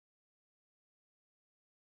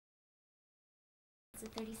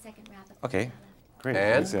It's a 30-second wrap-up. Okay, great.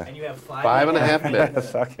 And? Thanks, And you have 5.5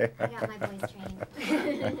 minutes. Okay. I got my voice trained.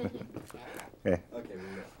 Okay. Okay, we got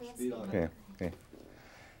Lance, speed on Okay. it. Okay.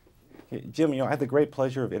 Okay, Jim, I had the great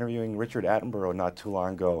pleasure of interviewing Richard Attenborough not too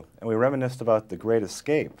long ago, and we reminisced about The Great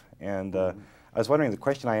Escape. And I was wondering, the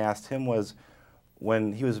question I asked him was,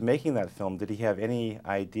 when he was making that film, did he have any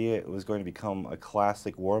idea it was going to become a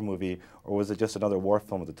classic war movie, or was it just another war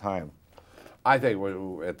film at the time? I think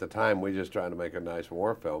at the time we just trying to make a nice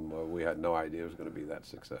war film. We had no idea it was going to be that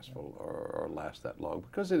successful or last that long,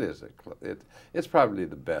 because it is it's probably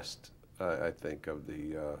the best I think of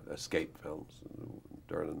the escape films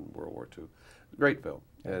during World War II. Great film,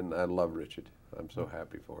 and I love Richard. I'm so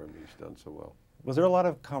happy for him. He's done so well. Was there a lot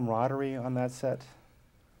of camaraderie on that set?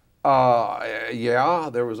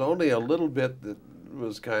 Yeah, there was only a little bit that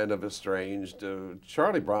was kind of estranged.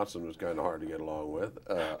 Charlie Bronson was kind of hard to get along with,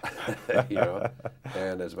 you know.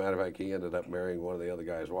 And as a matter of fact, he ended up marrying one of the other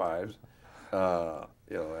guy's wives, you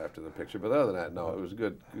know, after the picture. But other than that, no, it was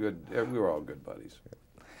good. We were all good buddies.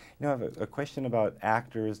 I have a question about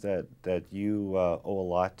actors that you owe a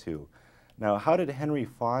lot to. Now, how did Henry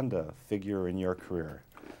Fonda figure in your career?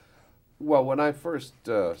 Well, when I first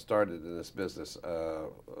started in this business, it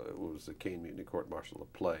was the Kane Mutiny Court Martial, the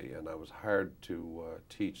play, and I was hired to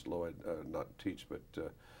teach Lloyd, not teach, but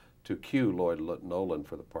to cue Lloyd Nolan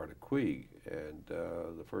for the part of Queeg. And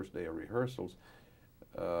the first day of rehearsals,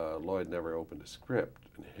 Lloyd never opened a script,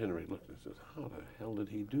 and Henry looked and said, "How the hell did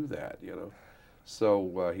he do that?" You know.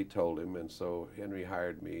 So he told him, and so Henry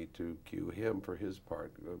hired me to cue him for his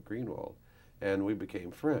part of Greenwald, and we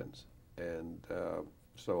became friends. And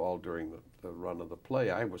so all during the run of the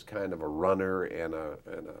play, I was kind of a runner and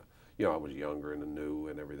you know, I was younger and new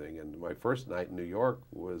and everything. And my first night in New York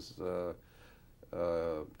was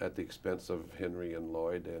at the expense of Henry and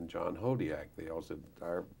Lloyd and John Hodiak. They all said,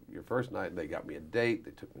 "Your first night," and they got me a date.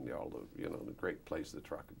 They took me to all the, you know, the great place, the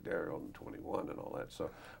Trocadero and 21 and all that.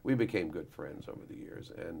 So we became good friends over the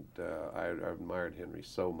years, and I admired Henry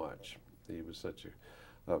so much. He was such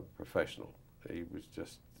a professional. He was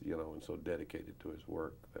just, you know, and so dedicated to his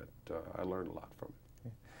work that I learned a lot from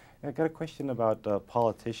him. I got a question about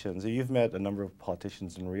politicians. You've met a number of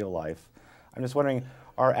politicians in real life. I'm just wondering,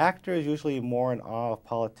 are actors usually more in awe of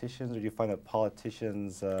politicians, or do you find that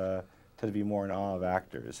politicians tend to be more in awe of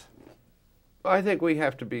actors? I think we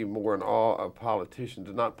have to be more in awe of politicians,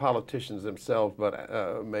 not politicians themselves,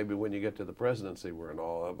 but maybe when you get to the presidency we're in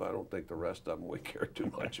awe of. I don't think the rest of them we care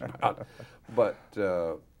too much about. But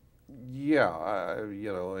yeah,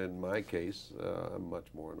 you know, in my case, I'm much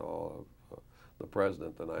more in awe of the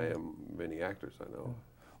president than I am many actors I know.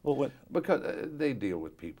 Well, because they deal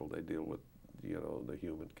with people, they deal with, you know, the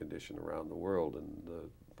human condition around the world, and the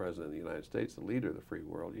president of the United States, the leader of the free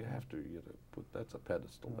world, you have to, you know, that's a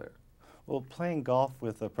pedestal there. well, playing golf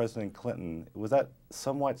with President Clinton, was that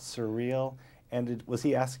somewhat surreal? And was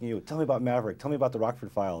he asking you, "Tell me about Maverick, tell me about the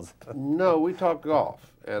Rockford Files"? No, we talked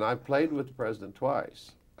golf, and I played with the president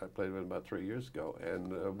twice. I played with him about 3 years ago,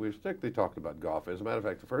 and we strictly talked about golf. As a matter of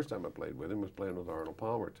fact, the first time I played with him was playing with Arnold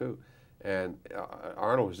Palmer, too. And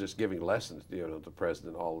Arnold was just giving lessons, you know, to the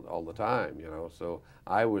president all the time, you know. So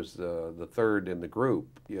I was the third in the group,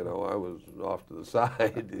 you know. I was off to the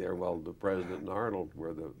side there while the president and Arnold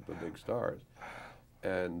were the big stars,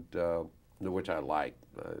 and which I liked.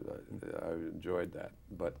 I enjoyed that.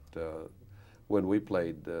 But when we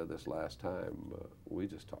played this last time, we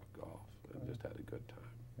just talked golf and just had a good time.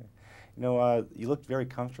 You know, you looked very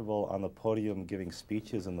comfortable on the podium giving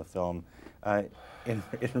speeches in the film. In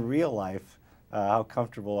real life, how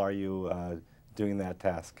comfortable are you doing that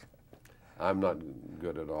task? I'm not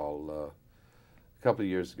good at all. A couple of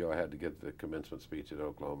years ago, I had to give the commencement speech at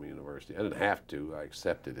Oklahoma University. I didn't have to. I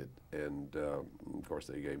accepted it. And, of course,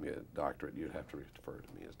 they gave me a doctorate. You'd have to refer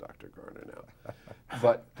to me as Dr. Garner now.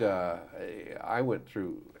 But I went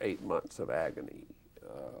through 8 months of agony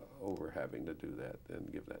over having to do that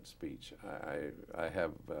and give that speech. I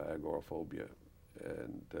have agoraphobia,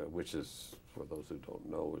 and which is, for those who don't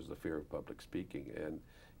know, is the fear of public speaking. And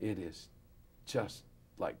it is just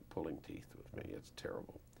like pulling teeth with me. It's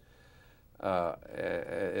terrible.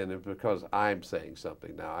 And it's because I'm saying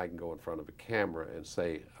something now, I can go in front of a camera and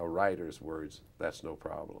say a writer's words, that's no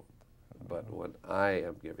problem. But when I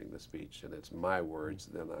am giving the speech and it's my words,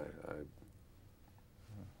 then I'm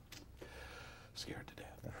scared to death.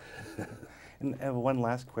 And I have one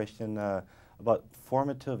last question about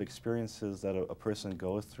formative experiences that a person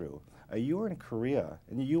goes through. You were in Korea,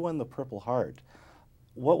 and you won the Purple Heart.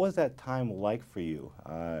 What was that time like for you?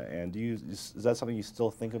 And is that something you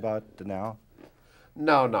still think about now?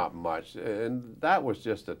 No, not much. And that was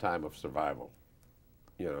just a time of survival.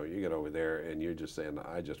 You know, you get over there and you're just saying,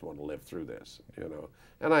 I just want to live through this, you know.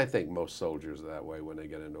 And I think most soldiers are that way when they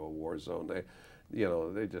get into a war zone. They, you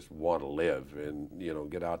know, they just want to live and, you know,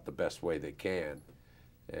 get out the best way they can.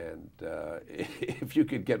 And if you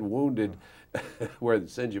could get wounded where it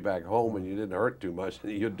sends you back home and you didn't hurt too much,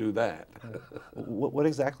 you'd do that. What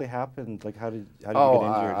exactly happened? Like, how did you get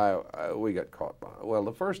injured? We got caught by, well,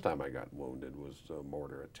 the first time I got wounded was a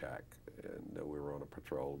mortar attack. And we were on a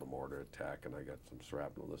patrol, the mortar attack, and I got some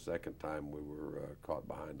shrapnel. The second time we were caught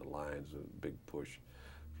behind the lines, a big push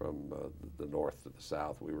from the north to the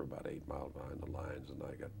south. We were about 8 miles behind the lines, and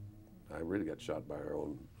I really got shot by our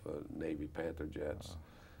own Navy Panther jets,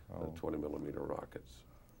 20-millimeter rockets.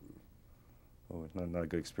 Oh, not a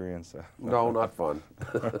good experience. No, not fun.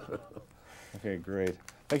 Okay, great.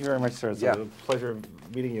 Thank you very much, sir. It's Yeah. a pleasure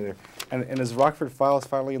meeting you there. And is Rockford Files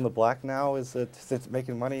finally in the black now? Is it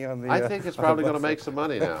making money on the? I think it's probably going to make some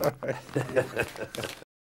money now.